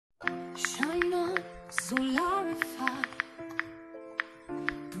Shine on, solarify.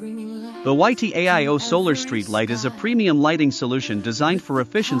 The YTAIO solar street light is a premium lighting solution designed for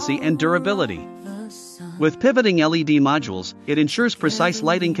efficiency and durability. With pivoting LED modules, it ensures precise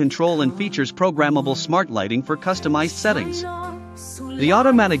lighting control and features programmable smart lighting for customized settings. The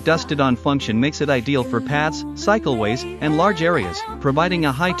automatic dusted-on function makes it ideal for paths, cycleways, and large areas, providing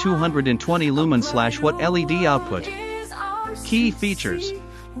a high 220 lumen/watt LED output. Key features: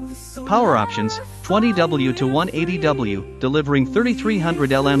 power options, 20W to 180W, delivering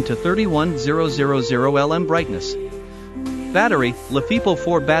 3300 lm to 31000 lm brightness. Battery, LiFePO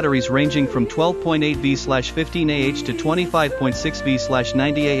 4 batteries ranging from 12.8 V/15Ah to 25.6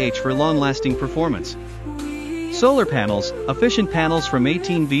 V/90 Ah for long-lasting performance. Solar panels, efficient panels from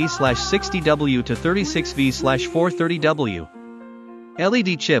 18 V/60W to 36 V/430W.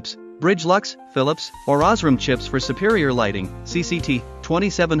 LED chips, Bridgelux, Philips, or Osram chips for superior lighting, CCT,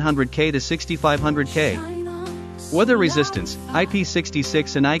 2700K to 6500K. Weather resistance,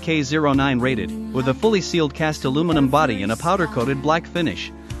 IP66 and IK09 rated, with a fully sealed cast aluminum body and a powder-coated black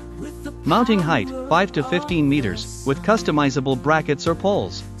finish. Mounting height, 5 to 15 meters, with customizable brackets or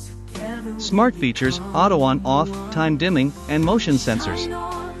poles. Smart features, auto on-off, time dimming, and motion sensors.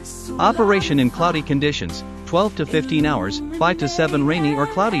 Operation in cloudy conditions, 12 to 15 hours, 5 to 7 rainy or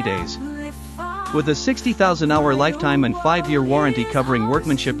cloudy days. With a 60,000-hour lifetime and 5-year warranty covering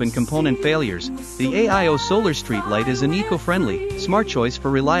workmanship and component failures, the AIO solar street light is an eco-friendly, smart choice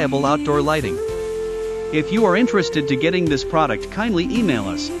for reliable outdoor lighting. If you are interested to getting this product, kindly email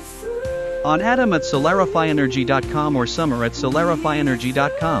us on adam@solarifyenergy.com or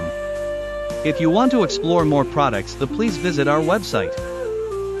summer@solarifyenergy.com. If you want to explore more products, please visit our website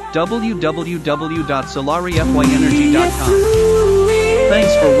www.solarifyenergy.com.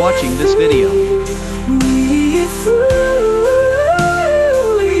 Thanks for watching this video.